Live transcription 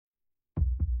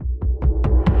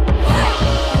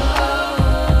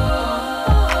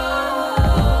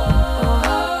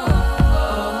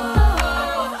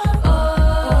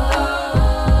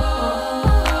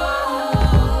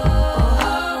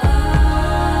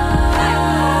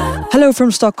Hello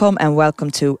from Stockholm and welcome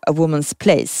to A Woman's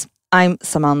Place. I'm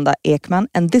Samanda Ekman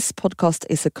and this podcast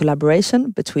is a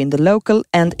collaboration between the local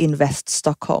and Invest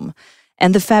Stockholm.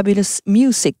 And the fabulous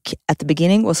music at the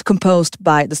beginning was composed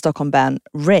by the Stockholm band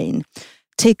Rain.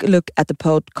 Take a look at the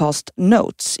podcast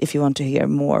notes if you want to hear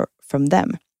more from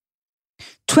them.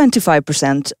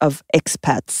 25% of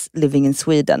expats living in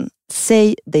Sweden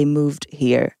say they moved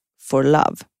here for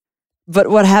love. But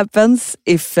what happens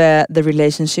if the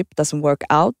relationship doesn't work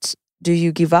out? Do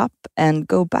you give up and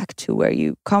go back to where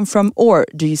you come from, or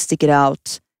do you stick it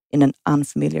out in an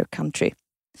unfamiliar country?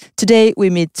 Today we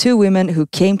meet two women who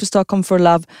came to Stockholm for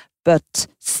love but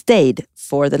stayed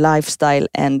for the lifestyle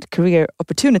and career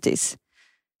opportunities.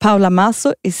 Paula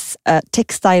Mazo is a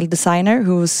textile designer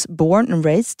who was born and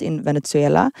raised in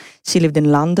Venezuela. She lived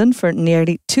in London for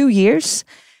nearly 2 years,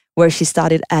 where she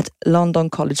studied at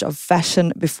London College of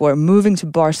Fashion before moving to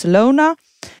Barcelona.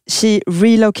 She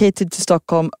relocated to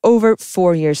Stockholm over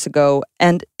 4 years ago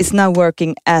and is now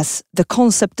working as the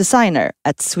concept designer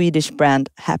at Swedish brand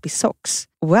Happy Socks.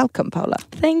 Welcome, Paula.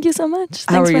 Thank you so much.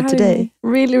 How are you today? Me.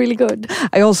 Really, really good.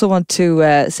 I also want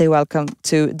to say welcome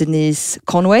to Denise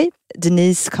Conway.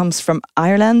 Denise comes from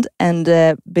Ireland and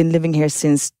been living here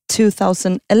since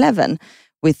 2011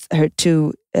 with her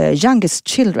two youngest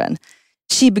children.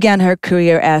 She began her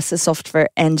career as a software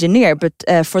engineer, but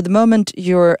for the moment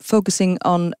you're focusing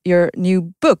on your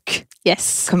new book.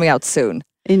 Yes. Coming out soon.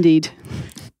 Indeed.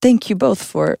 Thank you both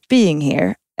for being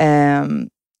here.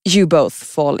 You both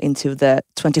fall into the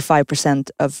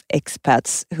 25% of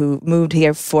expats who moved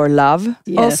here for love.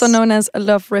 Yes. Also known as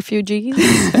love refugees.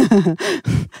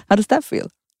 How does that feel?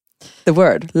 The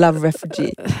word, love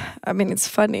refugee. I mean, it's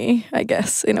funny, I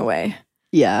guess, in a way.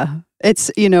 Yeah.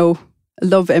 It's,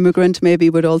 love immigrant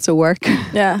maybe would also work.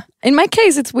 Yeah. In my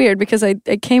case, it's weird because I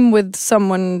came with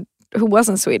someone who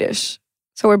wasn't Swedish.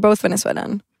 So we're both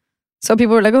Venezuelan. So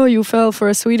people were like, oh, you fell for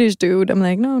a Swedish dude. I'm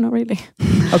like, no, not really.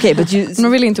 Okay, but I'm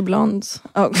not really into blondes.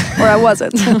 Oh. Or I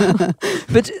wasn't.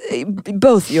 But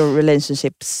both your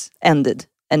relationships ended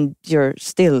and you're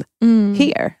still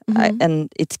here. Mm-hmm.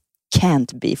 And it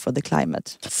can't be for the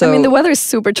climate. So I mean, the weather is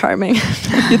super charming.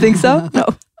 You think so? No.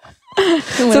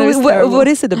 So what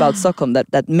is it about Stockholm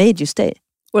that made you stay?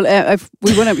 Well, if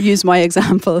we want to use my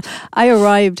example. I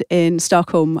arrived in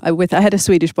Stockholm I had a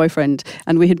Swedish boyfriend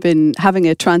and we had been having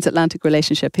a transatlantic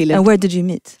relationship. And where did you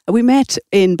meet? We met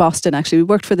in Boston, actually. We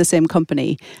worked for the same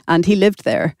company and he lived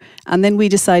there. And then we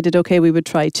decided, okay, we would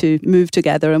try to move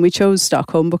together and we chose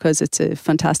Stockholm because it's a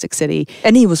fantastic city.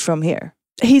 And he was from here?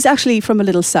 He's actually from a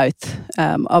little south,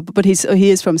 but he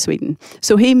is from Sweden.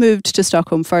 So he moved to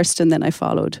Stockholm first and then I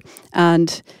followed.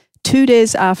 And 2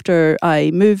 days after I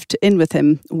moved in with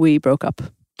him, we broke up.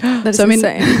 That's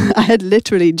insane. I had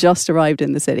literally just arrived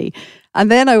in the city. And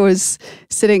then I was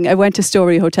I went to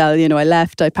Story Hotel, I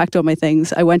left, I packed all my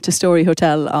things. I went to Story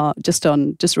Hotel just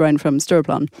around from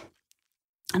Stureplan.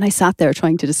 And I sat there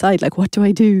trying to decide, what do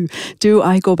I do? Do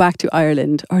I go back to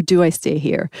Ireland or do I stay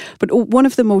here? But one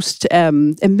of the most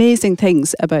amazing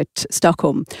things about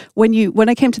Stockholm, when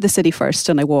I came to the city first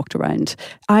and I walked around,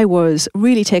 I was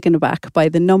really taken aback by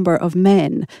the number of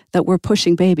men that were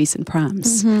pushing babies in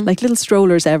prams, like little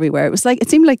strollers everywhere. It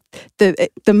seemed like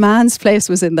the man's place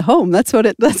was in the home. That's what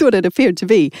it appeared to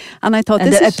be. And I thought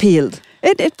it appealed.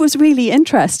 It was really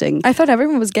interesting. I thought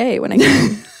everyone was gay when I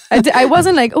came. I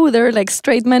wasn't like, oh, there are like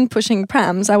straight men pushing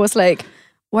prams. I was like,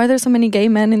 why are there so many gay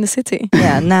men in the city?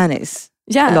 Yeah, nannies.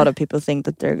 Yeah. A lot of people think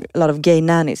that there are a lot of gay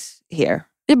nannies here.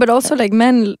 Yeah, but also like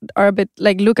men are a bit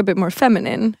look a bit more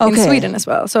feminine in Sweden as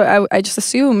well. So I just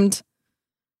assumed,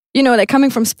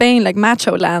 coming from Spain, like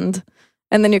macho land,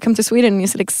 and then you come to Sweden and you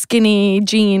see like skinny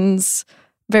jeans,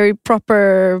 very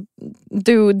proper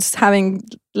dudes having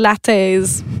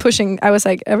lattes pushing. I was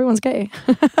like, everyone's gay.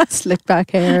 Slick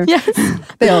back hair. Yes.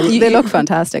 They look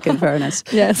fantastic in fairness.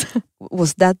 Yes.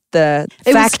 Was that the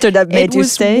factor that made you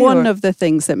stay? It was one of the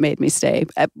things that made me stay.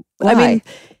 Why? I mean,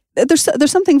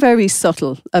 there's something very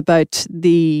subtle about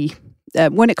the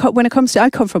when it comes to, I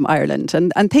come from Ireland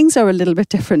and things are a little bit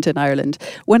different in Ireland.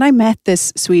 When I met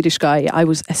this Swedish guy, I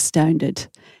was astounded.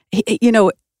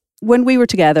 When we were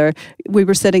together, we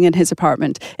were sitting in his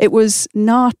apartment. It was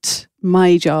not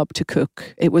my job to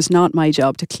cook. It was not my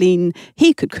job to clean.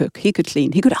 He could cook. He could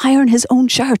clean. He could iron his own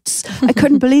shirts. I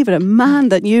couldn't believe it. A man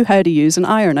that knew how to use an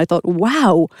iron. I thought,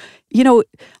 wow,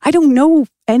 I don't know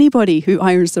anybody who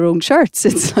irons their own shirts.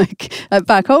 It's like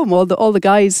back home, all the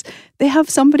guys, they have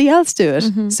somebody else do it.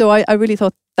 Mm-hmm. So I really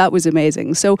thought that was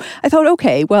amazing. So I thought,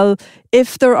 okay, well,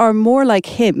 if there are more like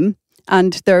him,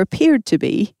 and there appeared to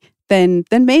be,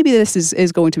 then maybe this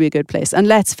is going to be a good place. And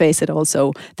let's face it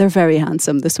also, they're very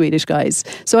handsome, the Swedish guys.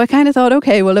 So I kind of thought,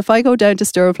 okay, well, if I go down to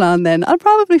Stureplan, then I'll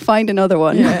probably find another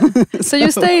one. Yeah. So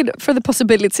you stayed for the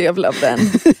possibility of love then?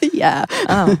 Yeah.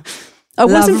 Oh. I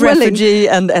wasn't love, willing. refugee,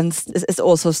 and it's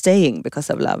also staying because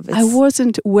of love. I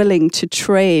wasn't willing to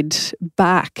trade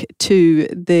back to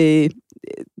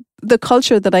the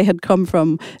culture that I had come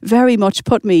from. Very much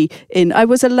put me in. I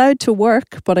was allowed to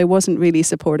work, but I wasn't really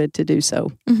supported to do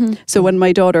so. Mm-hmm. So when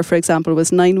my daughter, for example,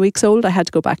 was 9 weeks old, I had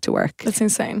to go back to work. That's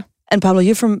insane. And Paula,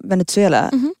 you're from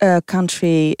Venezuela, a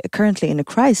country currently in a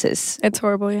crisis. It's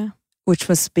horrible, yeah. Which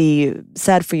must be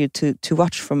sad for you to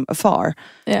watch from afar.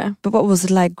 Yeah. But what was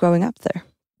it like growing up there?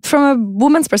 From a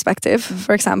woman's perspective,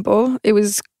 for example, it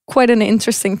was quite an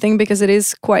interesting thing because it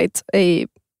is quite a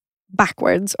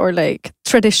backwards or like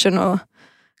traditional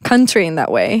country in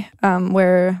that way,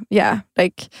 where, yeah,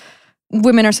 like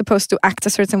women are supposed to act a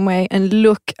certain way and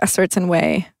look a certain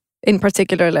way. In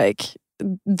particular, like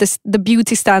the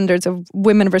beauty standards of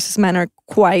women versus men are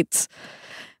quite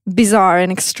bizarre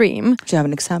and extreme. Do you have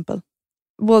an example?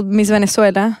 Well, Miss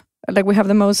Venezuela, like we have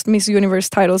the most Miss Universe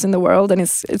titles in the world, and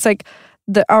it's like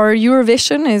our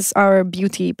Eurovision is our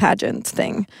beauty pageant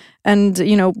thing, and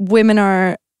you know, women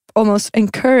are almost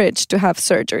encouraged to have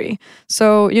surgery.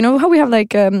 So you know how we have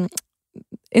like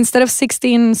instead of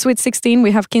 16, sweet 16,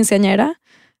 we have quinceañera.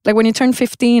 Like when you turn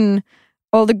 15,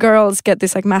 all the girls get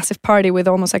this like massive party with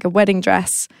almost like a wedding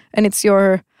dress, and it's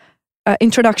your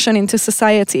introduction into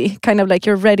society, kind of like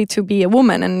you're ready to be a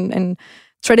woman. And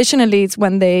traditionally it's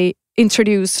when they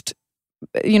introduced,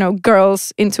 you know,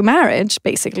 girls into marriage,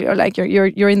 basically, or like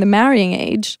you're in the marrying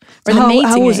age or the mating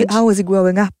age. How was it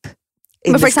growing up?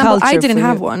 But for example, I didn't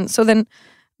have one. So then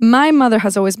my mother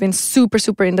has always been super,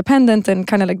 super independent and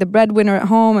kind of like the breadwinner at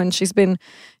home. And she's been,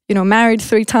 you know, married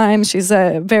 3 times. She's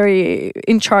very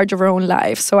in charge of her own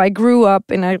life. So I grew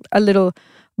up in a little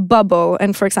bubble.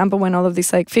 And for example, when all of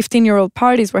these like 15-year-old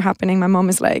parties were happening, my mom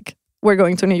is like, we're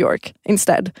going to New York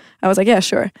instead. I was like, yeah,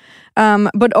 sure.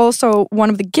 But also one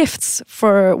of the gifts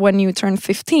for when you turn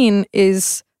 15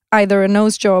 is either a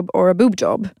nose job or a boob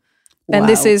job. Wow. And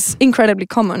this is incredibly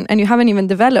common. And you haven't even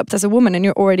developed as a woman and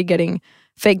you're already getting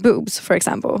fake boobs, for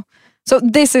example. So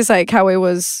this is like how it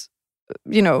was,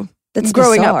 you know, that's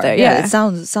growing bizarre. up there. Yeah, Yeah,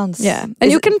 it sounds. Yeah,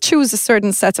 and you can choose a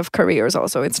certain set of careers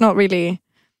also. It's not really,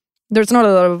 there's not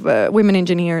a lot of women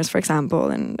engineers, for example,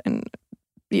 and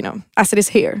you know, as it is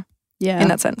here. Yeah, in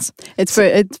that sense,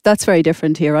 that's very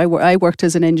different here. I worked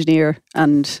as an engineer,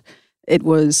 and it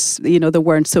was, you know, there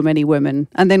weren't so many women.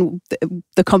 And then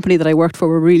the company that I worked for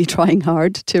were really trying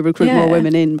hard to recruit more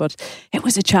women in, but it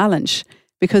was a challenge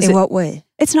because in what way?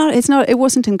 It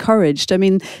wasn't encouraged. I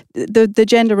mean, the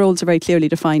gender roles are very clearly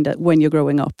defined when you're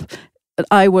growing up.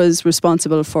 I was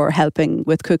responsible for helping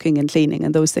with cooking and cleaning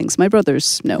and those things. My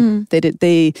brothers, no, they did.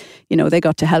 They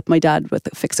got to help my dad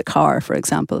fix a car, for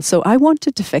example. So I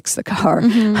wanted to fix the car.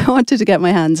 I wanted to get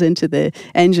my hands into the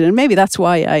engine, and maybe that's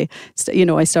why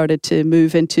I started to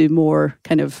move into more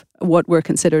kind of what were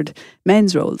considered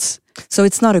men's roles. So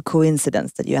it's not a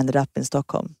coincidence that you ended up in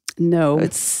Stockholm. No,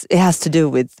 it has to do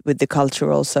with the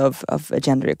culture also of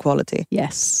gender equality.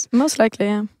 Yes, most likely,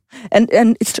 yeah. And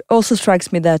it also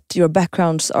strikes me that your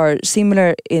backgrounds are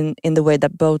similar in the way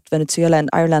that both Venezuela and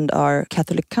Ireland are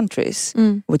Catholic countries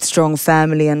with strong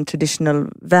family and traditional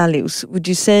values. Would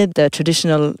you say the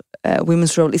traditional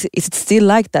women's role, is it still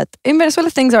like that? In Venezuela,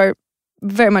 things are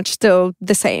very much still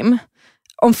the same.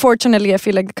 Unfortunately, I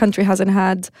feel like the country hasn't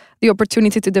had the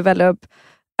opportunity to develop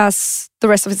as the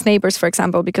rest of its neighbors, for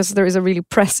example, because there is a really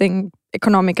pressing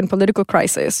economic and political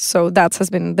crisis. So that has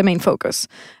been the main focus.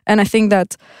 And I think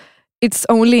that it's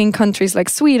only in countries like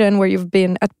Sweden, where you've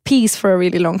been at peace for a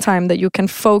really long time, that you can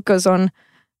focus on,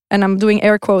 and I'm doing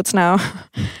air quotes now,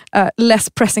 less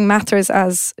pressing matters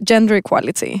as gender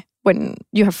equality when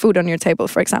you have food on your table,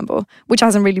 for example, which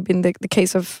hasn't really been the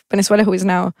case of Venezuela, who is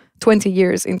now 20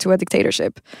 years into a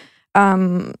dictatorship.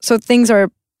 So things are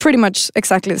pretty much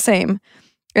exactly the same.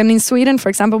 And in Sweden, for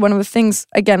example, one of the things,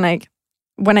 again, like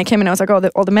when I came in, I was like, oh,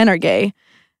 all the men are gay.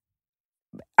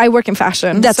 I work in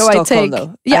fashion. That's so Stockholm,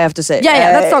 though, I have to say.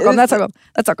 Yeah, that's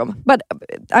Stockholm. But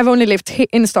I've only lived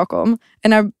in Stockholm,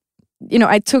 and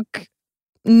I took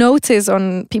notice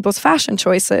on people's fashion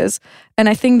choices. And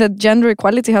I think that gender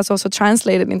equality has also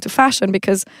translated into fashion,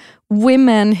 because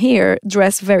women here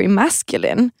dress very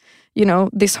masculine. You know,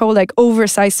 this whole like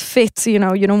oversized fit, you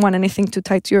know, you don't want anything too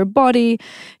tight to your body,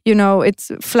 you know,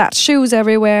 it's flat shoes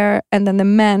everywhere. And then the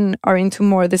men are into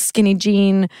more the skinny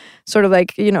jean, sort of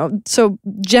like, you know, so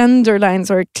gender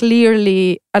lines are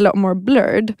clearly a lot more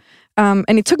blurred.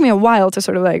 And it took me a while to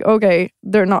sort of like, okay,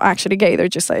 they're not actually gay. They're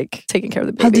just like taking care of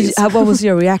the babies. What was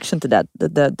your reaction to that?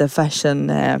 The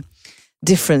fashion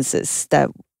differences that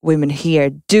women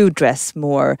here do dress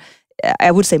more.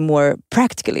 I would say more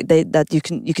practically. That you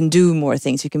can do more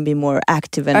things. You can be more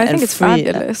active and free. I think it's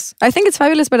fabulous. I think it's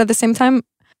fabulous, but at the same time,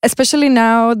 especially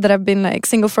now that I've been like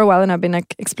single for a while and I've been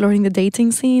like exploring the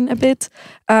dating scene a bit,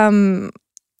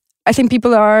 I think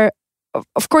people are.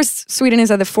 Of course, Sweden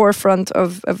is at the forefront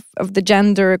of the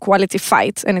gender equality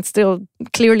fight, and it's still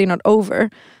clearly not over,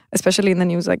 especially in the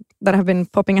news like that have been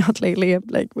popping out lately,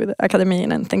 like with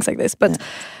Academien and things like this. But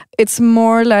it's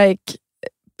more like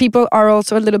people are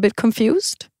also a little bit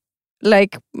confused.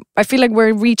 Like, I feel like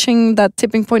we're reaching that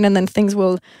tipping point and then things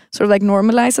will sort of like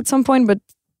normalize at some point, but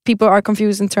people are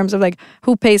confused in terms of like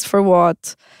who pays for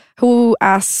what, who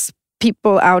asks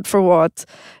people out for what,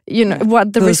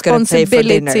 what the Who's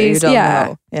responsibilities.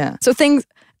 Yeah. So things,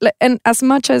 and as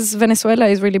much as Venezuela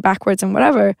is really backwards and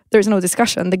whatever, there's no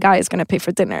discussion. The guy is going to pay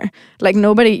for dinner. Like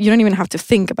nobody, you don't even have to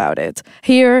think about it.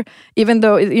 Here, even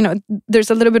though, there's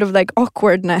a little bit of like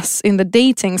awkwardness in the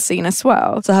dating scene as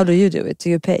well. So how do you do it? Do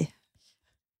you pay?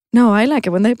 No, I like it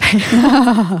when they pay.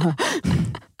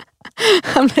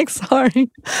 I'm like, sorry.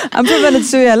 I'm from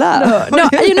Venezuela. No,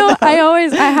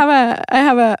 I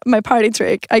have my party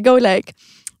trick. I go like,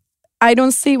 I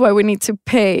don't see why we need to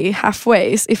pay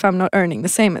halfways if I'm not earning the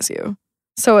same as you.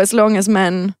 So as long as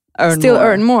men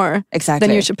earn more, exactly,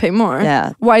 then you should pay more.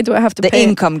 Yeah. Why do I have to pay? The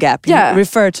income gap. You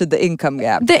refer to the income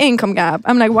gap. The income gap.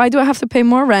 I'm like, why do I have to pay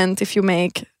more rent if you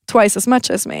make twice as much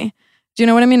as me? Do you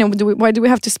know what I mean? And why do we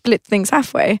have to split things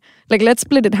halfway? Like, let's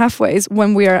split it halfways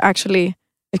when we are actually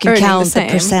you can count the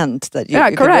percent that you. Yeah,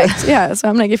 correct. Yeah, so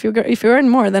I'm like, if you earn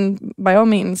more, then by all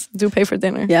means, do pay for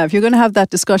dinner. Yeah, if you're going to have that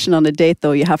discussion on a date,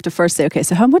 though, you have to first say, okay,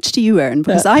 so how much do you earn?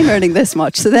 Because I'm earning this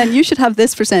much, so then you should have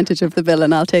this percentage of the bill,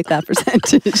 and I'll take that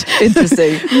percentage.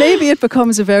 Interesting. Maybe it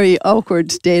becomes a very awkward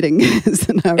dating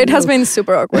scenario. It has been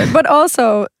super awkward, but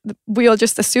also we all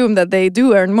just assume that they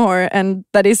do earn more, and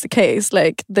that is the case.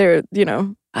 Like they're,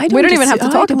 we don't even have to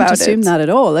talk about it. I don't assume that at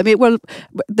all. I mean, well,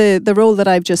 the role that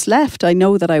I've just left, I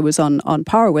know that I was on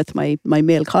par with my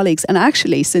male colleagues. And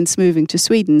actually, since moving to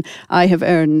Sweden, I have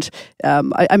earned,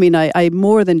 I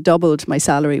more than doubled my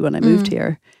salary when I moved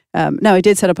here. Now, I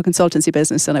did set up a consultancy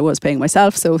business and I was paying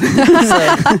myself. So,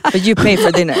 but you pay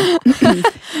for dinner?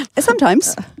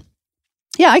 Sometimes.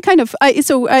 Yeah,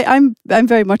 I'm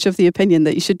very much of the opinion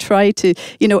that you should try to,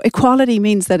 equality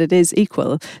means that it is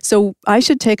equal. So I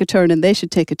should take a turn and they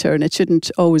should take a turn. It shouldn't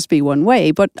always be one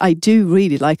way, but I do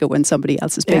really like it when somebody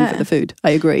else is paying for the food.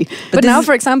 I agree. But now,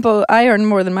 for example, I earn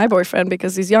more than my boyfriend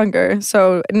because he's younger.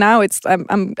 So now I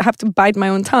have to bite my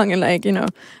own tongue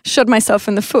and shut myself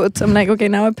in the foot. I'm like, okay,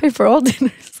 now I pay for all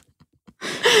dinners,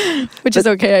 which is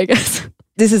okay, I guess.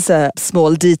 This is a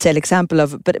small detail example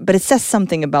but it says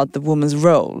something about the woman's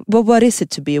role. Well, what is it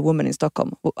to be a woman in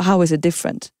Stockholm? How is it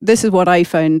different? This is what I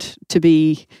found to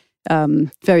be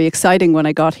very exciting when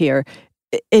I got here.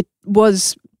 It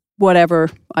was whatever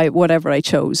I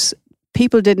chose.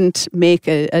 People didn't make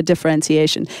a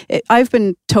differentiation. I've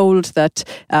been told that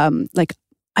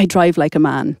I drive like a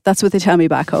man. That's what they tell me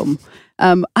back home.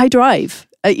 I drive.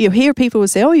 You hear people will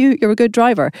say, "Oh, you're a good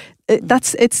driver."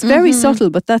 It's very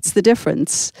subtle, but that's the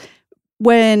difference.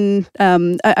 When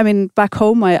back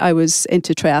home, I was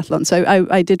into triathlons. So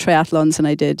I did triathlons and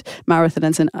I did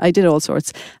marathons and I did all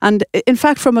sorts. And in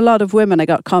fact, from a lot of women, I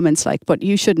got comments like, "But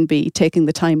you shouldn't be taking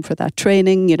the time for that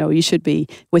training. You should be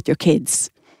with your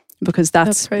kids." Because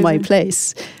that's my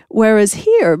place. Whereas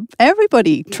here,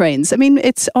 everybody trains. I mean,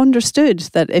 it's understood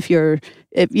that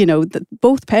that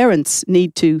both parents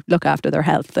need to look after their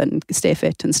health and stay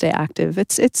fit and stay active.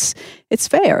 It's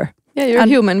fair. Yeah, you're a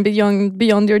human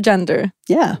beyond your gender.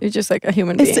 Yeah, you're just like a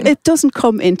human being. It doesn't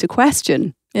come into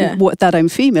question that I'm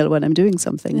female when I'm doing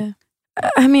something. Yeah.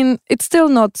 I mean, it's still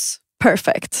not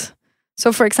perfect.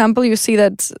 So, for example, you see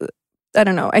that. I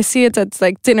don't know. I see it at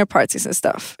like dinner parties and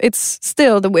stuff. It's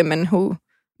still the women who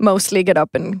mostly get up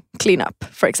and clean up,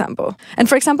 for example. And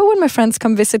for example, when my friends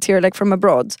come visit here, like from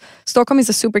abroad, Stockholm is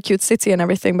a super cute city and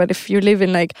everything. But if you live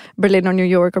in like Berlin or New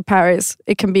York or Paris,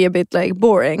 it can be a bit like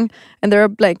boring. And they're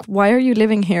like, why are you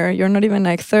living here? You're not even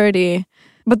like 30.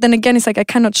 But then again, it's like I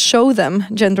cannot show them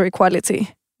gender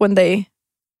equality when they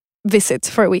visit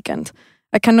for a weekend.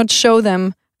 I cannot show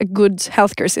them a good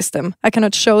healthcare system. I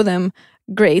cannot show them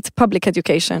great public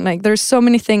education. Like there's so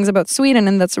many things about Sweden,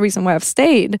 and that's the reason why I've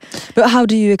stayed. But how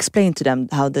do you explain to them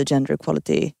how the gender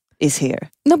equality is here?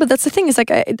 No, but that's the thing. Is like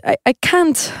I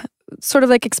can't sort of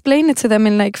like explain it to them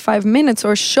in like 5 minutes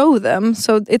or show them.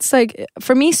 So it's like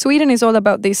for me, Sweden is all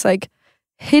about these like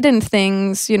hidden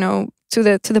things. to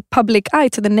the public eye,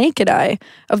 to the naked eye,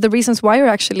 of the reasons why you're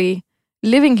actually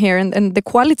living here and the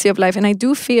quality of life. And I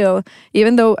do feel,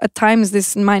 even though at times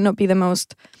this might not be the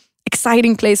most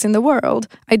exciting place in the world,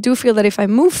 I do feel that if I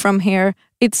move from here,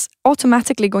 it's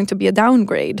automatically going to be a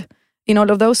downgrade in all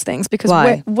of those things. Because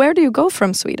where do you go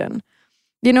from Sweden?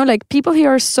 You know, like, people here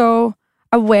are so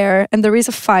aware, and there is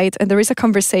a fight and there is a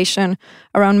conversation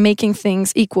around making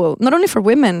things equal, not only for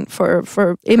women,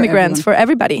 for immigrants, for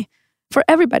everybody,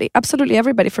 absolutely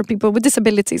everybody, for people with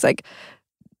disabilities. Like,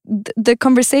 the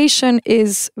conversation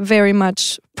is very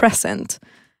much present,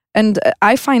 and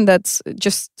I find that's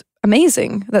just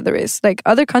amazing that there is. Like,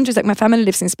 other countries, like my family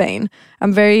lives in Spain.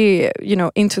 I'm very,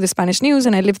 into the Spanish news,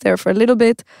 and I lived there for a little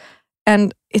bit,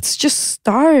 and it's just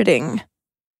starting.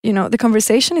 The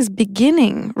conversation is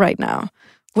beginning right now.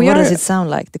 What does it sound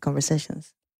like, the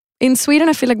conversations? In Sweden,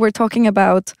 I feel like we're talking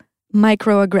about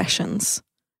microaggressions,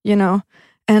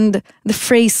 and the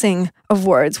phrasing of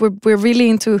words. We're really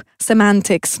into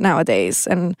semantics nowadays,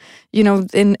 and,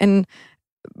 in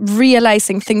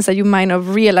realizing things that you might not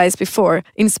have realized before.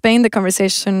 In Spain, the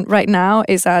conversation right now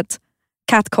is at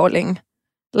catcalling.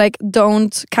 Like,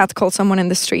 don't catcall someone in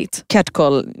the street.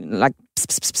 Catcall, like...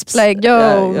 Pss, pss, pss, pss. Like,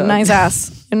 yo, nice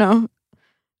ass,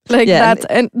 Like, that,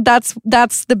 and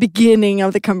that's the beginning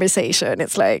of the conversation.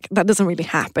 It's like, that doesn't really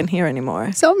happen here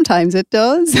anymore. Sometimes it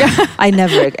does. I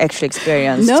never actually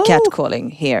experienced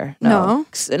catcalling here. No.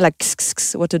 Like,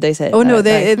 what do they say? Oh, no,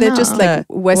 they just like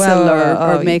whistle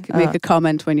or make a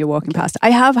comment when you're walking past.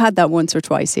 I have had that once or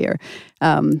twice here,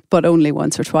 but only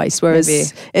once or twice.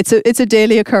 Whereas it's a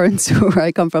daily occurrence where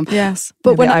I come from. Yes.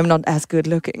 But when I'm not as good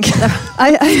looking.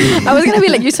 I was going to be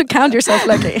like, you should count yourself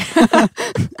lucky.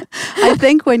 I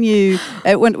think when you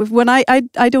when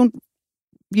I don't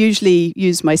usually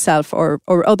use myself or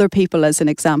other people as an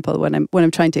example when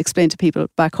I'm trying to explain to people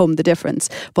back home the difference,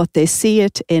 but they see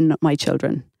it in my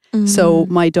children. So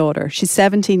my daughter, she's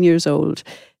 17 years old.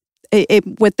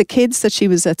 With the kids that she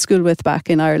was at school with back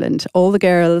in Ireland, all the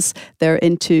girls, they're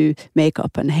into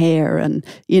makeup and hair, and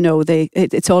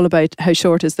it's all about how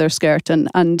short is their skirt and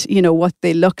what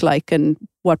they look like and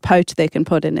what pouch they can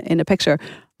put in a picture.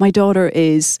 My daughter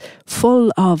is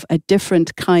full of a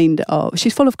different kind of...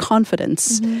 She's full of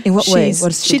confidence. In what way? What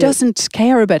does she doesn't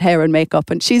care about hair and makeup,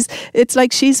 and it's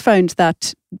like she's found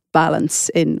that balance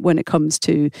in when it comes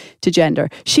to gender.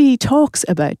 She talks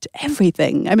about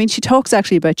everything. I mean, she talks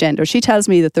actually about gender. She tells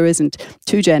me that there isn't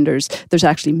two genders. There's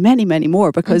actually many, many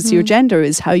more, because your gender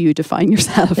is how you define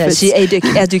yourself. Yeah, she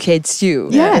educates you.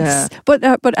 Yes, yeah.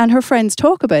 But her friends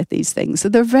talk about these things. So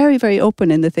they're very, very open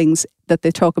in the things that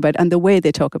they talk about and the way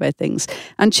they talk about things.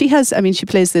 And she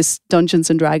plays this Dungeons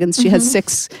and Dragons. She has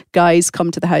 6 guys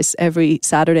come to the house every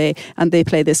Saturday and they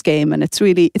play this game, and it's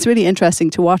really interesting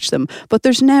to watch them. But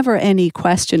there's never any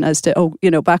question as to,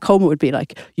 back home it would be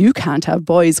like, you can't have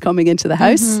boys coming into the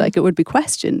house. Like, it would be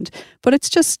questioned. But it's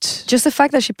just the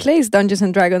fact that she plays Dungeons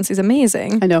and Dragons is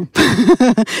amazing. I know.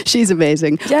 She's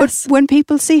amazing. Yes. But when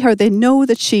people see her, they know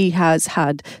that she has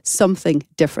had something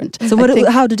different. So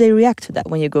how do they react to that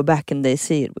when you go back and they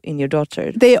see it in your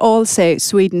daughter? They all say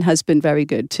Sweden has been very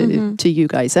good to you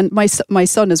guys, and my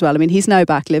son as well. I mean, he's now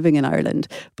back living in Ireland,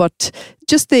 but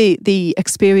just the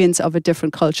experience of a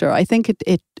different culture, I think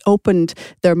it opened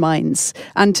their minds,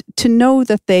 and to know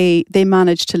that they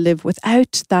managed to live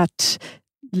without that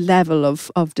level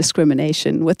of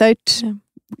discrimination, without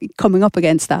coming up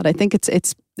against that. I think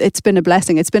it's been a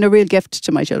blessing. It's been a real gift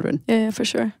to my children. Yeah, for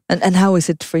sure. And how is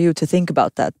it for you to think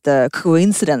about that? The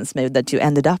coincidence maybe that you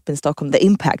ended up in Stockholm, the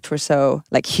impact was so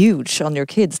huge on your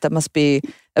kids. That must be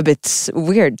a bit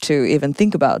weird to even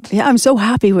think about. Yeah, I'm so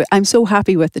happy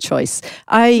with the choice.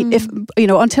 If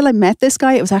until I met this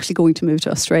guy, I was actually going to move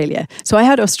to Australia. So I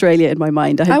had Australia in my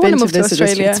mind. I had been to visit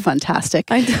Australia. It's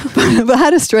fantastic. I do. But I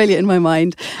had Australia in my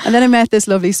mind. And then I met this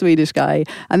lovely Swedish guy.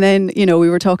 And then, we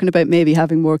were talking about maybe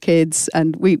having more kids,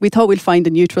 and we thought we'd find a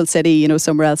neutral city,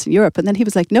 somewhere else in Europe. And then he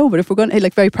was like, no, but if we're going to,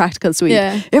 very practical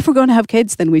Sweden, if we're going to have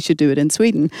kids, then we should do it in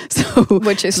Sweden. So,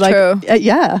 which is true.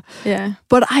 Yeah.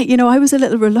 But I was a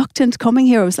little reluctant coming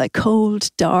here. I was like,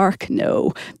 cold, dark,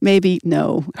 no. Maybe,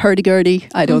 no. Hurdy-gurdy,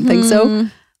 I don't think so.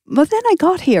 But then I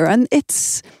got here, and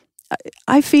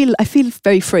I feel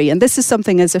very free. And this is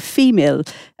something as a female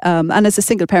and as a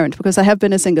single parent, because I have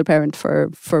been a single parent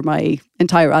for my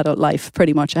entire adult life,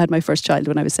 pretty much. I had my first child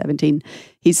when I was 17.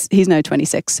 He's now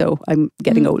 26, so I'm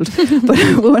getting old.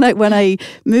 But when I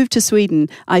moved to Sweden,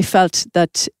 I felt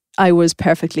that I was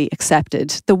perfectly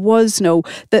accepted. There was no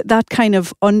that kind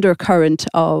of undercurrent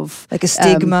of like a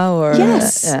stigma or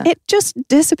yes, it just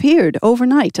disappeared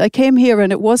overnight. I came here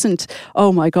and it wasn't,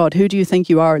 oh my God, who do you think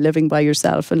you are living by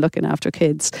yourself and looking after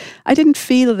kids? I didn't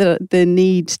feel the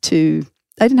need to.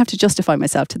 I didn't have to justify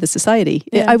myself to the society.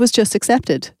 I was just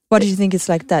accepted. Why do you think it's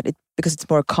like that? Because it's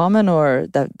more common, or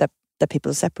that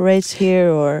people separate here,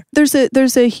 or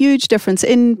there's a huge difference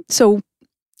so.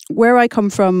 Where I come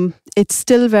from, it's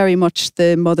still very much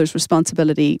the mother's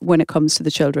responsibility when it comes to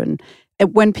the children.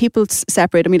 When people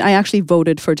separate, I mean, I actually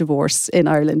voted for divorce in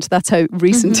Ireland. That's how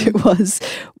recent it was.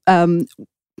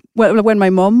 When my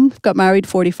mum got married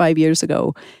 45 years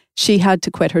ago, she had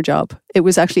to quit her job. It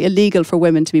was actually illegal for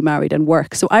women to be married and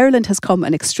work. So Ireland has come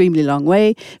an extremely long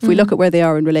way. If we look at where they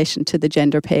are in relation to the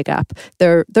gender pay gap,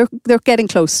 they're getting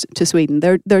close to Sweden.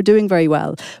 They're doing very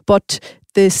well. But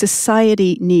the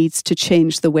society needs to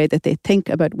change the way that they think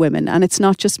about women. And it's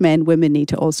not just men, women need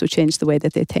to also change the way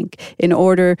that they think in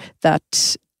order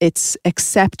that it's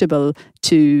acceptable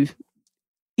to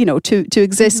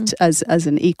exist as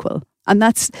an equal. And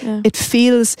it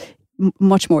feels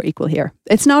much more equal here.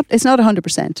 It's not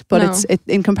 100%, but it's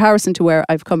in comparison to where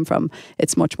I've come from,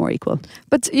 it's much more equal.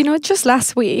 But just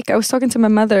last week I was talking to my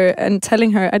mother and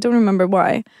telling her, I don't remember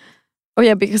why. Oh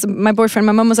yeah, because my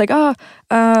mom was like,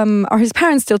 are his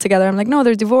parents still together? I'm like, no,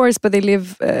 they're divorced, but they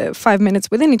live 5 minutes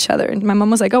within each other. And my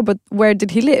mom was like, oh, but where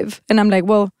did he live? And I'm like,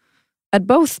 well, at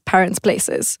both parents'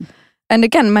 places. And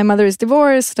again, my mother is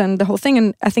divorced and the whole thing.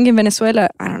 And I think in Venezuela,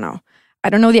 I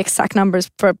don't know the exact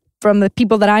numbers from the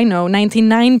people that I know.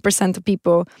 99% of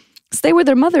people stay with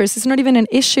their mothers. It's not even an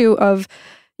issue of,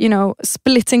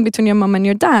 splitting between your mom and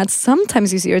your dad.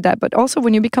 Sometimes you see your dad, but also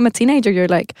when you become a teenager, you're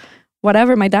like,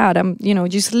 whatever, my dad,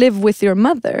 just live with your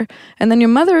mother. And then your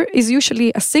mother is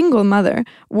usually a single mother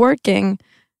working,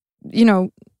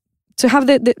 to have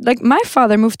like my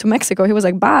father moved to Mexico. He was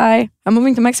like, bye, I'm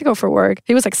moving to Mexico for work.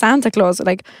 He was like Santa Claus,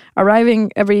 like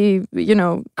arriving every,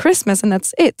 Christmas, and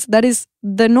that's it. That is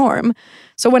the norm.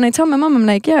 So when I tell my mom, I'm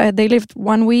like, yeah, they lived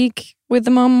 1 week with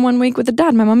the mom, 1 week with the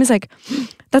dad. My mom is like,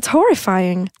 that's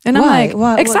horrifying. And I'm like,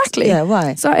 why? Exactly.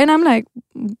 Why? So, and I'm like,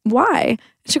 why?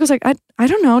 She goes like, I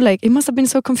don't know, like it must have been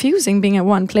so confusing being at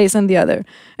one place and the other.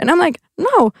 And I'm like,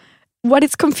 no, what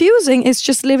it's confusing is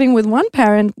just living with one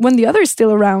parent when the other is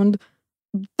still around,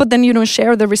 but then you don't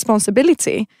share the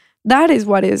responsibility. That is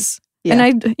what is. Yeah.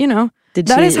 And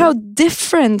is how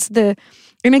different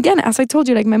and again, as I told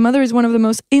you, like my mother is one of the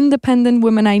most independent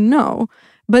women I know,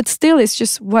 but still it's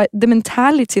just what the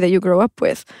mentality that you grow up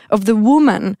with of the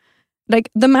woman. Like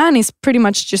the man is pretty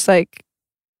much just like,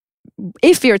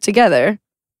 if you're together,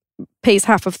 pays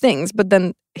half of things, but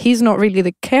then he's not really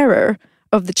the carer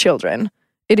of the children.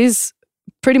 It is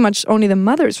pretty much only the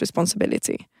mother's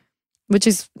responsibility, which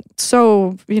is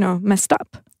so, messed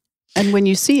up. And when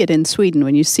you see it in Sweden,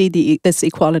 when you see this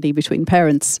equality between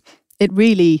parents, it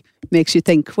really makes you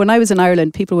think. When I was in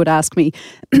Ireland, people would ask me,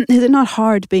 is it not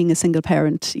hard being a single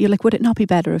parent? You're like, would it not be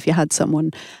better if you had someone?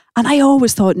 And I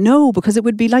always thought no, because it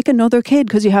would be like another kid,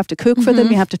 because you have to cook for them,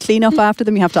 you have to clean up after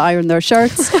them, you have to iron their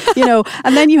shirts,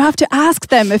 and then you have to ask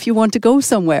them if you want to go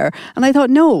somewhere. And I thought,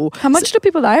 no. How much do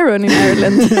people iron in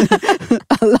Ireland?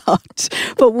 A lot.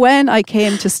 But when I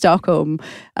came to Stockholm,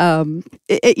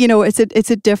 it's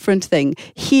a different thing.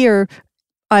 Here,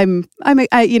 I'm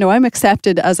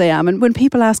accepted as I am. And when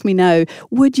people ask me now,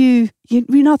 would you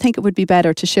not think it would be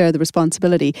better to share the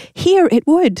responsibility? Here it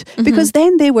would, because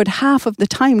then they would half of the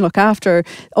time look after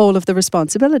all of the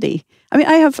responsibility. I mean,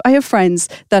 I have friends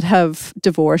that have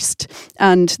divorced,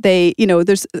 and they,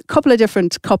 there's a couple of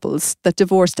different couples that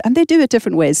divorced, and they do it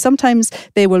different ways. Sometimes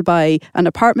they will buy an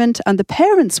apartment and the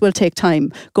parents will take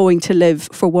time going to live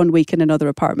for 1 week in another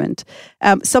apartment.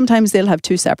 Sometimes they'll have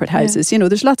two separate houses. Yeah.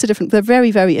 There's lots of different, they're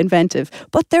very, very inventive,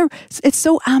 but it's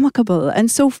so amicable and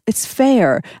so it's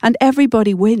fair, and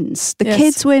everybody wins. The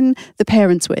kids win, the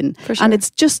parents win. For sure. And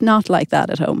it's just not like that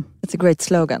at home. It's a great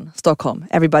slogan, Stockholm,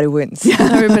 everybody wins. Yeah,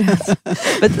 everybody wins.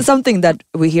 But something that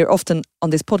we hear often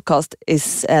on this podcast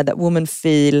is that women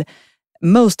feel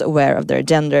most aware of their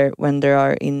gender when they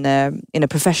are in a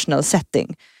professional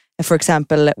setting. For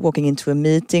example, walking into a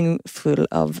meeting full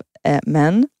of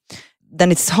men,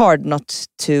 then it's hard not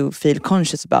to feel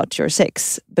conscious about your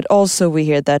sex. But also we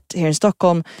hear that here in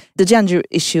Stockholm, the gender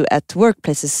issue at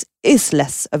workplaces is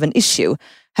less of an issue.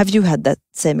 Have you had that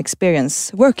same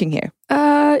experience working here?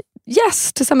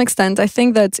 Yes, to some extent. I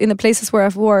think that in the places where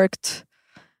I've worked,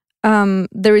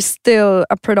 there is still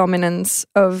a predominance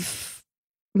of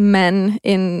men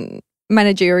in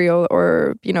managerial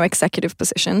or, executive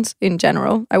positions in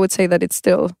general. I would say that it's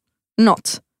still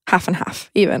not half and half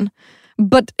even.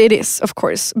 But it is, of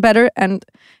course, better. And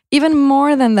even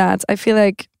more than that, I feel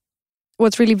like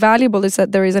what's really valuable is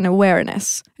that there is an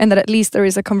awareness and that at least there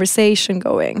is a conversation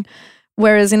going.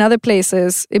 Whereas in other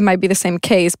places, it might be the same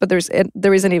case, but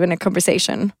there isn't even a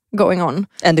conversation going on.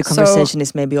 And the conversation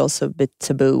is maybe also a bit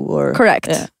taboo. Or correct.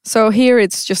 Yeah. So here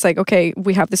it's just like, okay,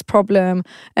 we have this problem.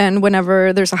 And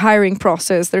whenever there's a hiring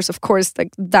process, there's of course like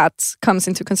that comes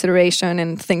into consideration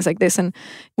and things like this. And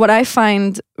what I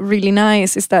find really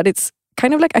nice is that it's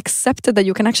kind of like accepted that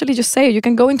you can actually just say, you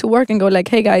can go into work and go like,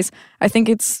 hey guys, I think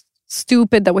it's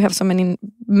stupid that we have so many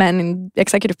men in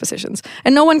executive positions.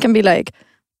 And no one can be like,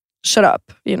 shut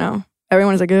up, you know.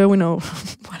 Everyone is like, oh, we know.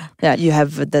 Whatever. Yeah, you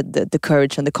have the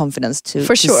courage and the confidence to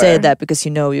sure. say that because you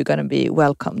know you're going to be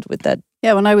welcomed with that.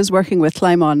 Yeah, when I was working with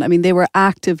Climon, I mean, they were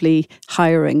actively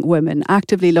hiring women,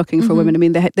 actively looking for women. I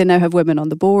mean, they now have women on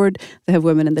the board, they have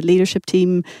women in the leadership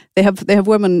team, they have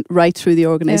women right through the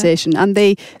organisation, and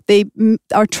they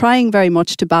are trying very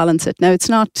much to balance it. Now,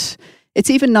 it's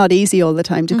even not easy all the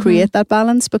time to create that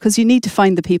balance because you need to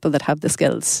find the people that have the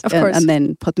skills and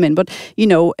then put them in. But, you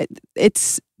know,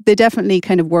 they definitely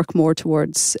kind of work more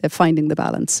towards finding the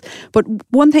balance. But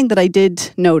one thing that I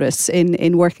did notice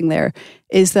in working there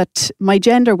is that my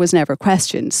gender was never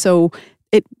questioned. So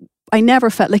I never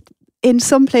felt like in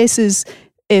some places,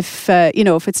 if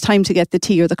it's time to get the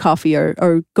tea or the coffee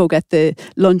or go get the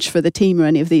lunch for the team or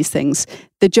any of these things,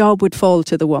 the job would fall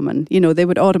to the woman. You know, they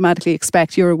would automatically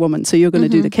expect you're a woman, so you're going to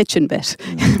do the kitchen bit.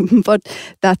 But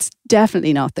that's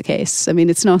definitely not the case. I mean,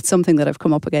 it's not something that I've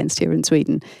come up against here in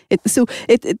Sweden.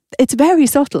 It's very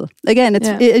subtle. Again,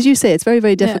 as you say, it's very,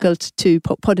 very difficult to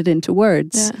put it into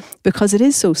words because it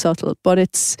is so subtle, but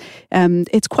it's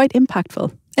quite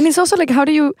impactful. And it's also like,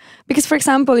 because for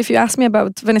example, if you ask me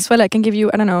about Venezuela, I can give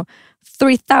you,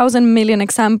 3,000 million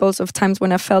examples of times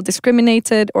when I felt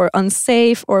discriminated or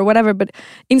unsafe or whatever. But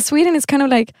in Sweden, it's kind of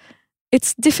like,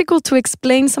 it's difficult to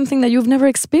explain something that you've never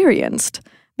experienced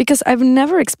because I've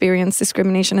never experienced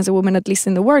discrimination as a woman, at least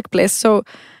in the workplace. So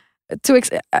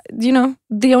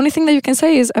the only thing that you can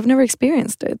say is I've never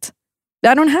experienced it.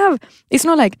 It's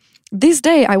not like this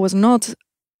day I was not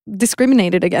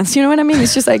discriminated against, you know what I mean?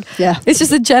 It's just like it's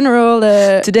just a general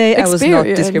today experience. I was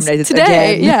not discriminated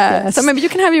today again. Yes. So maybe you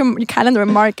can have your calendar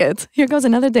and mark it. Here goes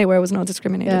another day where I was not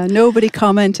discriminated. Yeah, nobody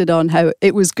commented on how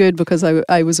it was good because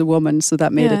I was a woman, so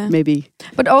that made it maybe.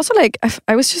 But also like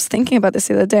I was just thinking about this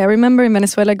the other day. I remember in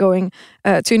Venezuela going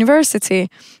to university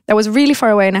that was really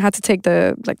far away and I had to take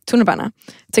the tunnelbana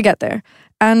to get there.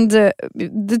 And the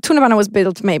tunnelbana was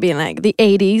built maybe in like the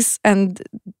 80s and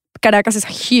Caracas is a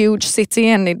huge city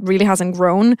and it really hasn't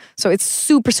grown. So it's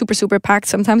super, super, super packed.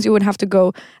 Sometimes you would have to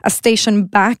go a station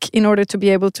back in order to be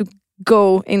able to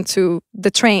go into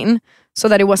the train so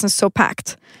that it wasn't so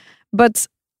packed. But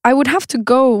I would have to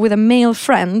go with a male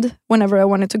friend whenever I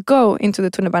wanted to go into the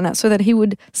tunnelbana so that he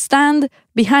would stand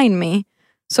behind me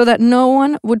so that no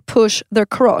one would push their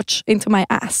crotch into my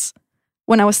ass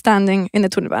when I was standing in the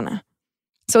tunnelbana.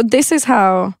 So this is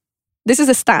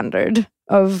a standard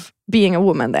of being a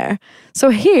woman there. So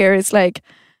here it's like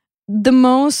the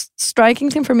most striking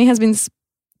thing for me has been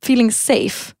feeling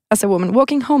safe as a woman,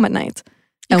 walking home at night.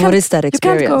 And what is that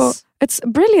experience? You can't go, it's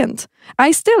brilliant.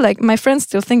 I still my friends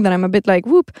still think that I'm a bit like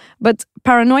whoop, but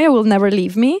paranoia will never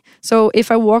leave me. So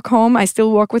if I walk home, I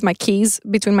still walk with my keys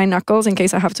between my knuckles in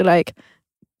case I have to like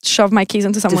shove my keys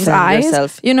into someone's eyes.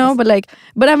 Yourself. You know, but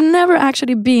I've never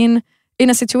actually been in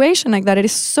a situation like that. It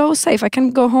is so safe. I can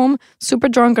go home super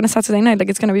drunk on a Saturday night, like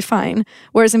it's going to be fine.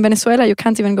 Whereas in Venezuela, you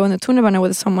can't even go in the tunnelbana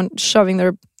with someone shoving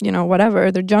their,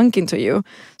 their junk into you.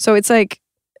 So it's like,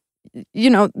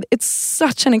 it's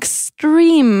such an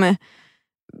extreme,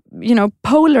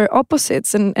 polar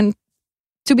opposites. And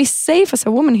to be safe as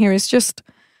a woman here is just,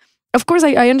 of course,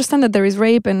 I understand that there is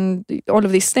rape and all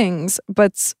of these things,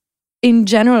 but in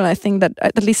general, I think that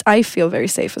at least I feel very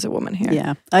safe as a woman here.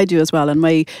 Yeah, I do as well. And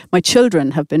my children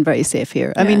have been very safe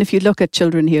here. I mean, if you look at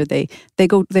children here, they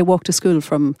walk to school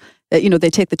from, they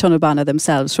take the tunnelbana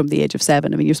themselves from the age of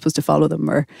 7. I mean, you're supposed to follow them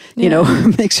or,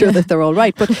 make sure that they're all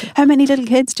right. But how many little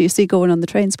kids do you see going on the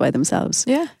trains by themselves?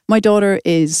 Yeah. My daughter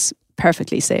is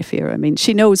perfectly safe here. I mean,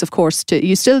 she knows, of course,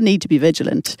 you still need to be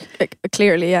vigilant.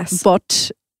 Clearly, yes. But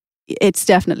it's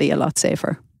definitely a lot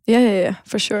safer. Yeah,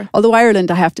 for sure. Although Ireland,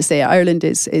 I have to say, Ireland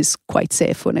is quite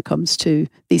safe when it comes to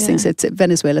these things.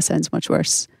 Venezuela sounds much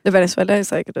worse. The Venezuela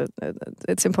is like,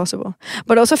 it's impossible.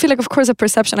 But also I feel like, of course, a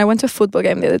perception. I went to a football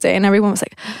game the other day and everyone was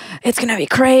like, it's going to be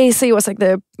crazy. It was like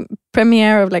the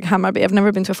premiere of like Hammarby. I've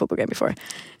never been to a football game before.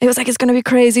 It was like, it's going to be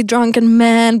crazy, drunken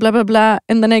men, blah, blah, blah.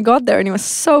 And then I got there and it was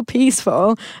so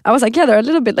peaceful. I was like, yeah, they're a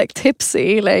little bit like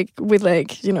tipsy, like with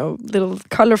like, you know, little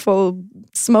colorful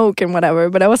smoke and whatever.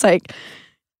 But I was like,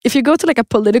 if you go to like a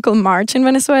political march in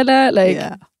Venezuela, like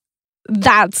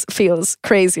that feels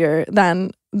crazier than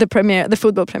the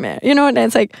football premiere. You know, and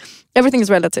it's like everything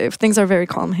is relative. Things are very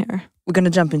calm here. We're going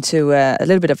to jump into a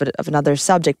little bit of another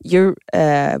subject. You've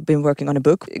been working on a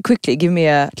book. Quickly, give me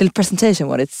a little presentation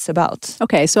what it's about.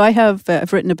 Okay, so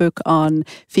I've written a book on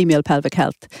female pelvic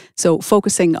health. So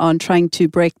focusing on trying to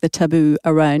break the taboo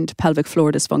around pelvic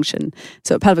floor dysfunction.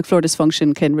 So pelvic floor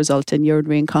dysfunction can result in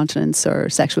urinary incontinence or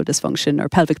sexual dysfunction or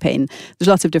pelvic pain. There's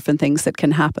lots of different things that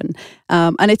can happen.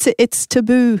 And it's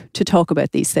taboo to talk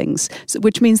about these things,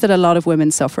 which means that a lot of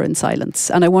women suffer in silence.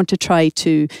 And I want to try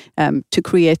to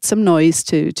create some noise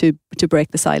to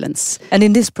break the silence. And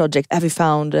in this project, have you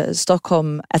found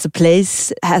Stockholm as a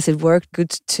place? Has it worked good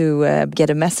to get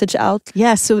a message out?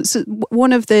 Yeah, so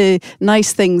one of the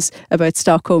nice things about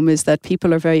Stockholm is that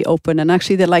people are very open and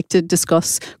actually they like to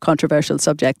discuss controversial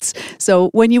subjects. So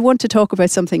when you want to talk about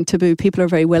something taboo, people are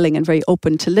very willing and very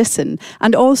open to listen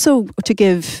and also to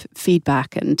give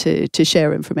feedback and to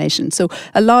share information. So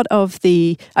a lot of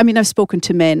I've spoken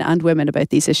to men and women about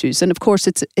these issues, and of course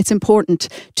it's important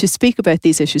to speak about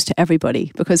these issues to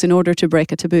everybody, because in order to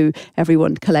break a taboo,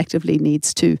 everyone collectively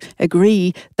needs to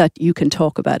agree that you can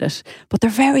talk about it. But they're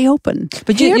very open.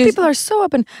 But here people are so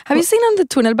open. Have you seen on the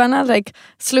tunnelbana, like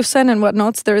Slussen and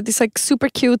whatnot, there are these like super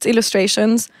cute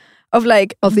illustrations of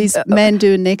these men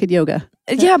doing naked yoga.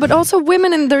 Yeah, but also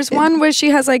women, and there's one where she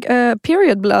has like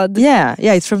period blood. Yeah,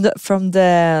 it's from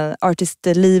the artist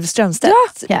Liv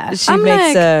Strömstedt. Yeah. She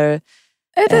makes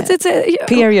it's a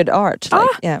period art.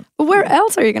 Where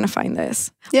else are you going to find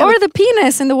this? Yeah, or the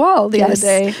penis in the wall the other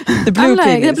day. The blue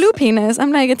penis. The blue penis.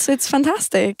 I'm like, it's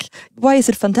fantastic. Why is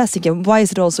it fantastic, and why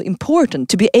is it also important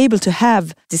to be able to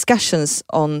have discussions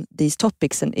on these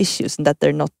topics and issues, and that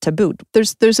they're not tabooed?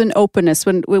 There's an openness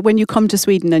when you come to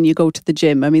Sweden and you go to the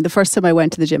gym. I mean, the first time I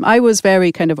went to the gym, I was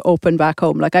very kind of open back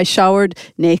home. Like I showered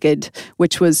naked,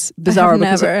 which was bizarre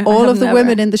because all of the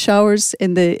women in the showers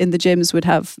in the gyms would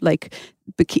have like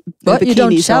but you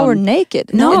don't shower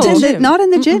naked? No, not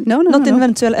in the gym. No, not in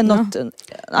Venezuela and not in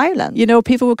Ireland. You know,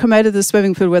 people would come out of the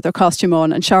swimming pool with their costume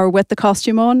on and shower with the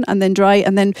costume on, and then dry,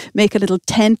 and then make a little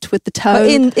tent with the towel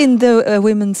in the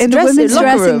women's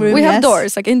dressing room. We have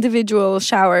doors, like individual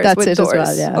showers. That's with it doors.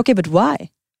 as well. Yeah. Okay, but why?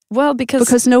 Well,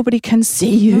 because nobody can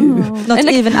see you. Not and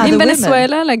even other in women.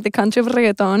 Venezuela, like the country of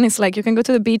reggaeton, it's like you can go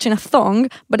to the beach in a thong,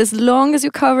 but as long as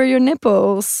you cover your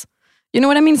nipples. You know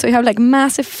what I mean? So you have like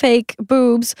massive fake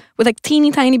boobs with like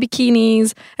teeny tiny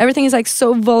bikinis. Everything is like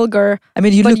so vulgar. I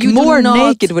mean, you look more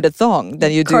naked with a thong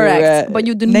than you do correct, but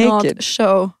you do naked. not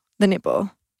show the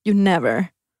nipple. You never.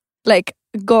 Like,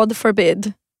 God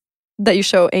forbid that you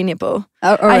show a nipple.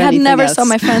 Or I had never else. saw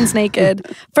my friends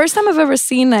naked. First time I've ever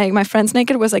seen like my friends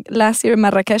naked was like last year in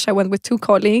Marrakesh. I went with 2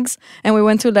 colleagues and we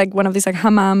went to like one of these like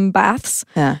hammam baths.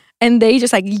 Yeah. And they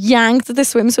just like yanked the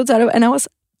swimsuits out of it, and I was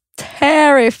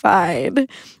terrified.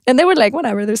 And they were like,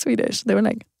 whatever, they're Swedish. They were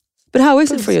like, but how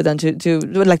is it for you then to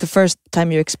like the first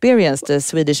time you experienced the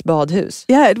Swedish badhus?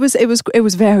 Yeah, it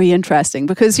was very interesting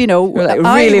because, you know, like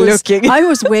looking. I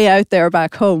was way out there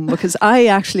back home because I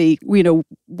actually, you know,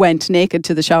 went naked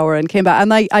to the shower and came back,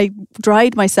 and I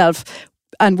dried myself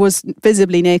and was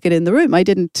visibly naked in the room. I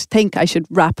didn't think I should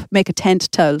make a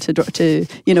tent towel to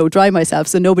you know, dry myself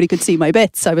so nobody could see my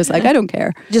bits. I was like, I don't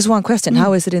care. Just one question: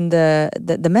 how is it in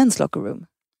the men's locker room?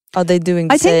 Are they doing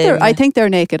the same? I think they're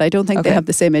naked. I don't think they have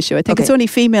the same issue. I think it's only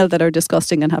female that are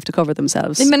disgusting and have to cover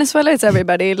themselves. In Venezuela, it's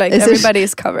everybody. Like everybody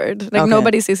is covered. Like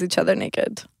nobody sees each other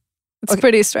naked. It's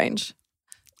pretty strange.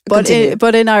 But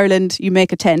in Ireland, you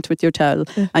make a tent with your towel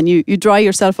and you dry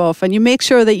yourself off, and you make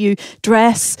sure that you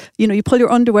dress, you know, you pull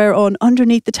your underwear on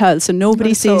underneath the towel so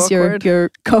nobody sees your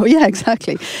yeah,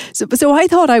 exactly. So I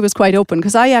thought I was quite open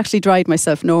because I actually dried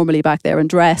myself normally back there and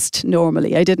dressed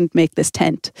normally. I didn't make this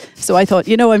tent. So I thought,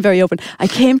 you know, I'm very open. I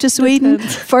came to Sweden,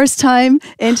 first time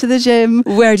into the gym.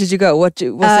 Where did you go? Was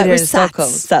it here in Stockholm?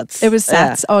 Sats. It was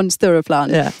Sats on Stureplan.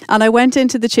 Yeah. And I went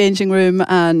into the changing room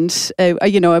and,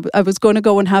 you know, I was going to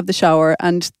go and have the shower,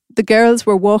 and the girls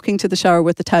were walking to the shower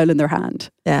with the towel in their hand.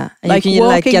 Yeah, and like you can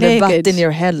like get naked. a butt in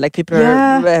your head, like people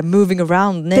are moving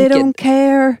around naked. They don't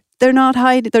care. they're not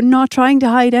hiding. They're not trying to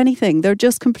hide anything. They're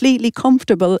just completely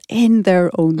comfortable in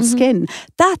their own skin.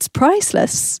 That's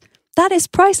priceless. That is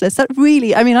priceless. That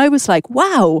really, I mean, I was like,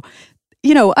 wow.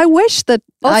 You know, I wish that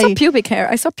also pubic hair.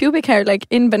 I saw pubic hair like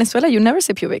in Venezuela. You never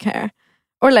see pubic hair,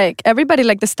 or like everybody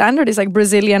like the standard is like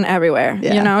Brazilian everywhere.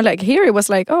 Yeah. You know, like here it was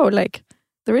like, oh, like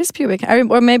there is pubic hair,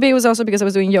 or maybe it was also because I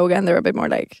was doing yoga and they're a bit more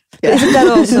like. Yeah. Isn't that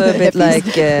also a bit like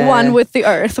one with the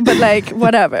earth? But like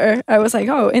whatever, I was like,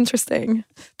 oh, interesting.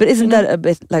 But isn't that a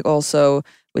bit like also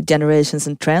with generations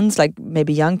and trends, like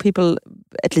maybe young people,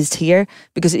 at least here,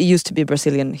 because it used to be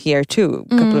Brazilian here too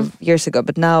a couple of years ago,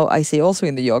 but now I see also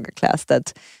in the yoga class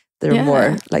that there are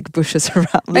more like bushes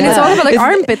around. And it's all about like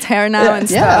armpit hair now and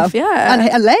stuff. Yeah.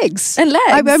 And legs. And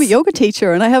legs. I'm a yoga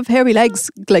teacher and I have hairy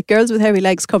legs, like girls with hairy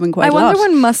legs coming quite a lot. I wonder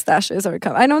when mustaches are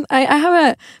coming. I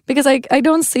have because I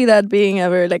don't see that being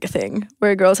ever like a thing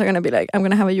where girls are going to be like, I'm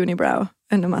going to have a unibrow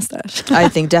and a mustache. I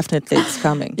think definitely it's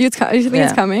coming. You think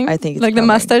it's coming? I think it's like coming.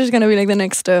 The mustache is going to be like the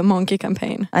next monkey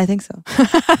campaign. I think so.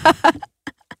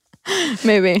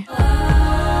 Maybe.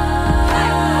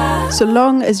 So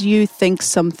long as you think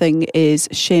something is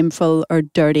shameful or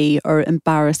dirty or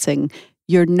embarrassing,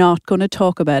 you're not going to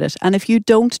talk about it. And if you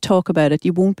don't talk about it,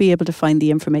 you won't be able to find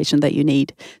the information that you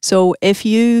need. So if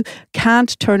you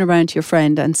can't turn around to your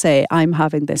friend and say, I'm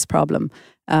having this problem,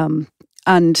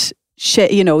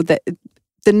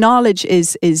 the knowledge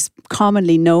is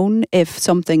commonly known. If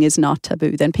something is not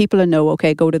taboo, then people will know,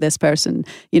 okay, go to this person,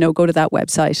 go to that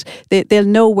website. They'll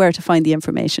know where to find the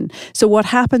information. So what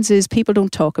happens is people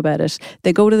don't talk about it.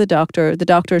 They go to the doctor. The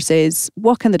doctor says,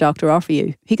 what can the doctor offer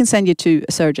you? He can send you to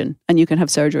a surgeon and you can have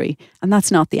surgery. And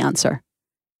that's not the answer.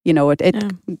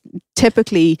 It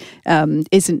typically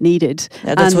isn't needed.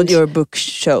 Yeah, that's what your book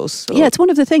shows. So. Yeah, it's one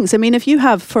of the things. I mean, if you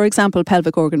have, for example,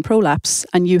 pelvic organ prolapse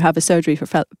and you have a surgery for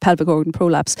pelvic organ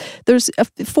prolapse, there's a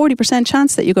 40%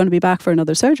 chance that you're going to be back for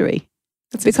another surgery.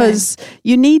 That's because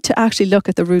you need to actually look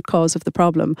at the root cause of the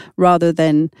problem rather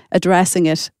than addressing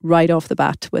it right off the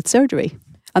bat with surgery.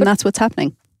 And that's what's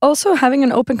happening. Also having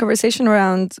an open conversation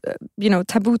around,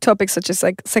 taboo topics such as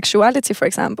like sexuality, for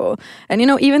example. And,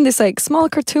 even these like small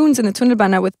cartoons in the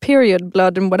tunnelbana with period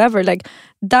blood and whatever, like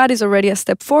that is already a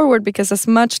step forward because as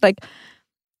much like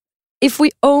if we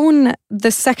own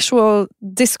the sexual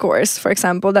discourse, for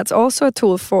example, that's also a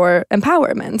tool for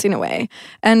empowerment in a way.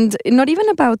 And not even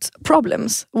about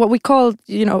problems, what we call,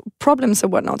 problems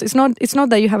and whatnot. It's not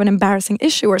that you have an embarrassing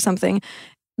issue or something.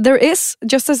 There is,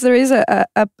 just as there is a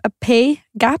pay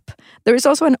gap, there is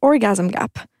also an orgasm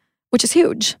gap, which is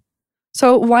huge.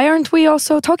 So why aren't we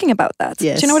also talking about that?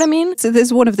 Yes. Do you know what I mean? So this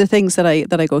is one of the things that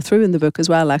I go through in the book as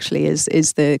well, actually, is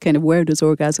the kind of where does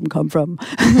orgasm come from?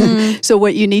 Mm-hmm. So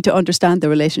what you need to understand the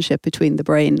relationship between the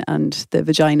brain and the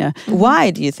vagina. Why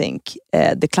do you think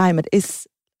the climate is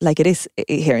like it is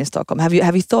here in Stockholm? Have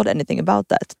you thought anything about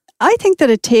that? I think that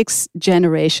it takes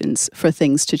generations for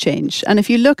things to change. And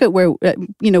if you look at where,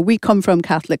 we come from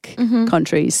Catholic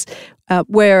countries,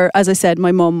 where, as I said,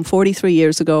 my mum 45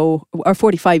 years ago,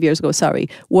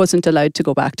 wasn't allowed to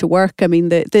go back to work. I mean,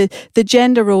 the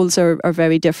gender roles are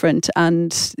very different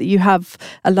and you have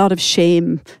a lot of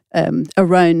shame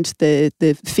around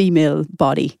the female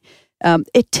body.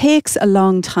 It takes a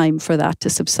long time for that to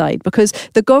subside because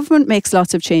the government makes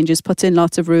lots of changes, puts in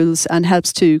lots of rules and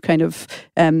helps to kind of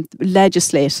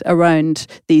legislate around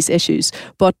these issues.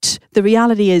 But the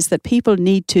reality is that people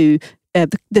need to,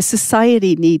 the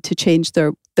society need to change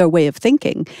their way of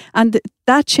thinking. And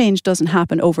that change doesn't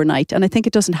happen overnight. And I think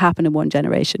it doesn't happen in one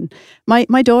generation.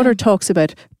 My daughter talks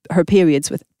about her periods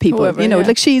with people,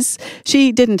 like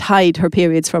she didn't hide her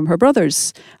periods from her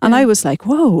brothers. And I was like,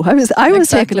 whoa, I was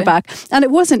taken aback. And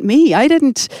it wasn't me. I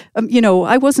didn't,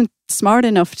 I wasn't smart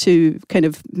enough to kind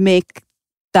of make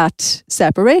that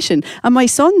separation. And my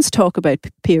sons talk about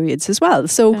periods as well.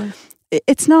 So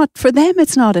it's not, for them,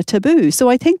 it's not a taboo. So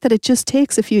I think that it just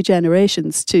takes a few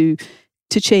generations to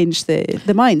change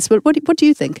the minds. But what do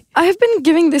you think? I have been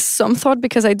giving this some thought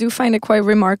because I do find it quite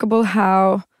remarkable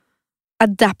how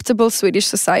adaptable Swedish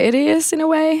society is in a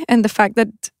way. And the fact that,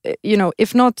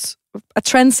 if not a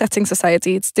trend-setting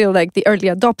society, it's still like the early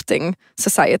adopting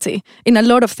society in a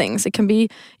lot of things. It can be,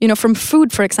 from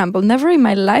food, for example. Never in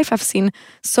my life I've seen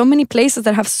so many places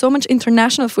that have so much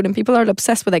international food and people are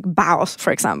obsessed with like baos,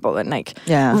 for example, and like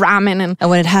ramen. And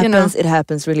when it happens, it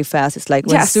happens really fast. It's like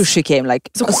when sushi came, like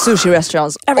sushi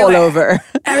restaurants everywhere. All over.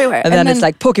 Everywhere. And then it's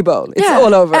like poke bowl. It's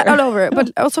all over. All over.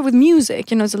 But also with music,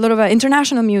 it's a lot of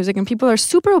international music and people are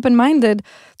super open-minded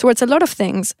towards a lot of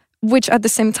things. Which at the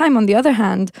same time, on the other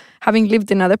hand, having lived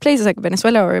in other places like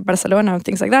Venezuela or Barcelona and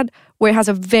things like that, where it has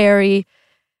a very,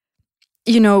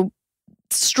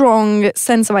 strong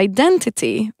sense of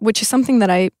identity, which is something that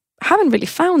I haven't really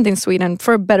found in Sweden,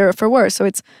 for better or for worse. So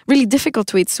it's really difficult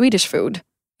to eat Swedish food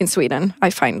in Sweden,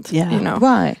 I find. Yeah. You know.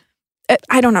 Why?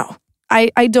 I don't know.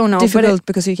 I don't know. Difficult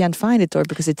because you can't find it, or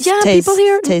because it people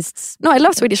here tastes... No, I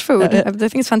love Swedish food. I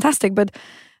think it's fantastic, but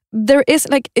there is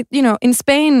in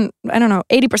Spain, I don't know,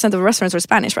 80% of restaurants are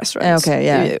Spanish restaurants. Okay,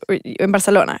 yeah. In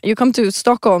Barcelona. You come to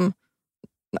Stockholm,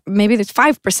 maybe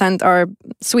 5% are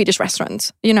Swedish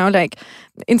restaurants. You know, like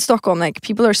in Stockholm, like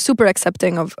people are super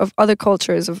accepting of other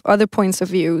cultures, of other points of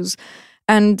views.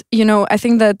 And, you know, I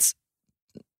think that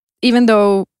even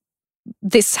though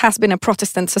this has been a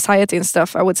Protestant society and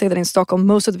stuff, I would say that in Stockholm,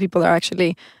 most of the people are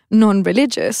actually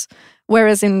non-religious.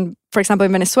 Whereas for example,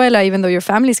 in Venezuela, even though your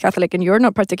family is Catholic and you're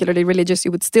not particularly religious,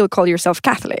 you would still call yourself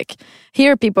Catholic.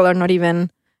 Here, people are not even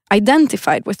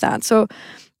identified with that. So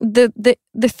the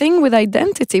thing with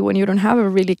identity, when you don't have a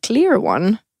really clear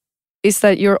one, is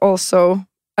that you're also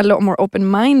a lot more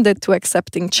open-minded to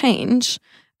accepting change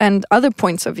and other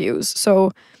points of views.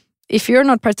 So if you're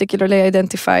not particularly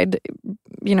identified,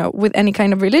 you know, with any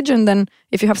kind of religion, then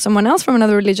if you have someone else from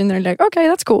another religion, they're like, okay,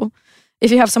 that's cool. If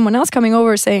you have someone else coming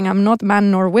over saying, I'm not man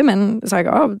nor women, it's like,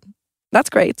 oh, that's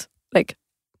great. Like,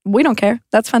 we don't care.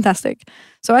 That's fantastic.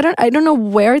 So I don't know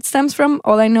where it stems from.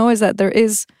 All I know is that there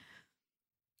is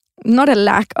not a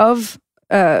lack of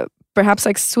perhaps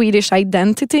like Swedish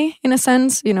identity in a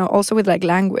sense, you know, also with like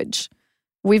language.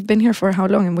 We've been here for how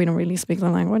long and we don't really speak the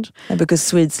language? And because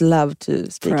Swedes love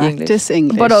to speak Practice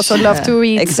English. But also love to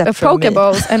read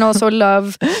Pokeballs and also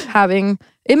love having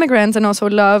immigrants and also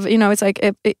love, you know, it's like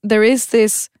there is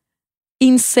this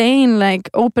insane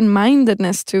like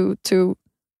open-mindedness to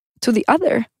the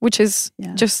other, which is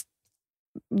just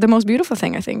the most beautiful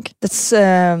thing, I think. That's,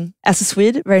 as a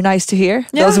Swede, very nice to hear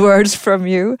those words from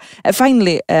you.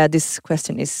 Finally, this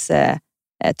question is to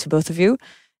both of you.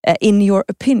 In your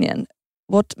opinion,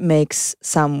 what makes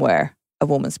somewhere a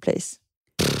woman's place?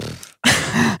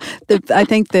 I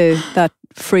think that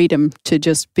freedom to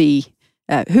just be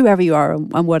whoever you are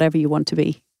and whatever you want to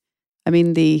be. I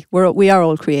mean, we are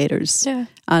all creators,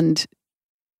 and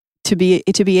to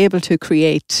be able to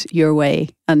create your way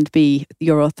and be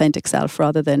your authentic self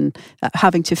rather than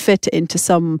having to fit into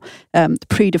some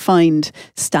predefined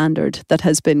standard that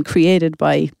has been created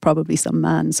by probably some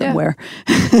man somewhere.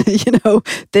 You know,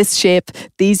 this shape,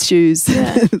 these shoes,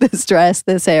 this dress,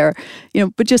 this hair, you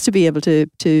know, but just to be able to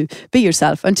be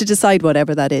yourself and to decide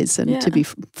whatever that is and to be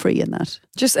free in that.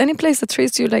 Just any place that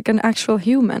treats you like an actual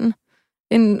human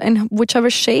in whichever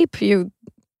shape you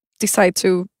decide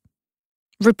to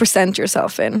represent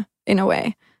yourself in a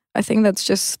way. I think that's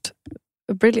just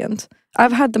brilliant.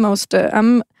 I've had the most,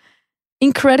 I'm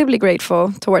incredibly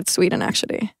grateful towards Sweden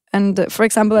actually. And for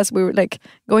example, as we were like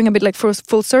going a bit like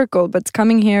full circle, but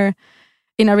coming here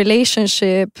in a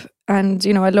relationship, and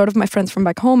you know, a lot of my friends from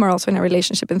back home are also in a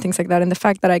relationship and things like that. And the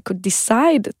fact that I could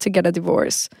decide to get a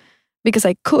divorce because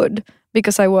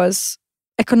I was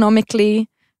economically,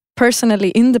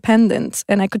 personally independent,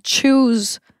 and I could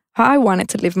choose how I wanted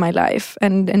to live my life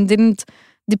and didn't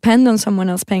depend on someone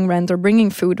else paying rent or bringing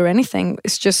food or anything.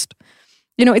 It's just,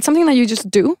 you know, it's something that you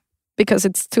just do because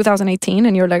it's 2018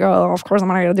 and you're like, oh, of course I'm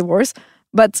gonna get a divorce.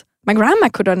 But my grandma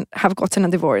couldn't have gotten a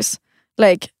divorce.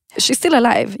 Like, she's still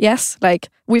alive, yes. Like,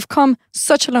 we've come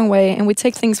such a long way and we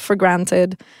take things for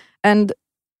granted. And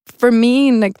for me,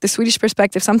 in like the Swedish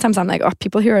perspective, sometimes I'm like, oh,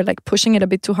 people here are like pushing it a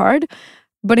bit too hard.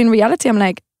 But in reality, I'm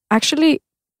like, actually,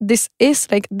 this is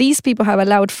like, these people have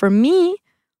allowed for me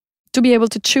to be able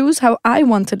to choose how I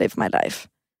want to live my life.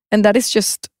 And that is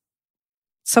just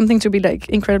something to be like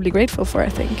incredibly grateful for, I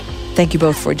think. Thank you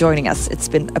both for joining us. It's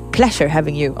been a pleasure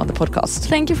having you on the podcast.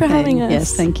 Thank you for having us.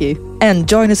 Yes, thank you. And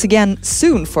join us again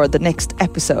soon for the next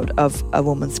episode of A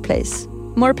Woman's Place.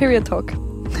 More period talk.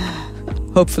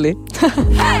 Hopefully.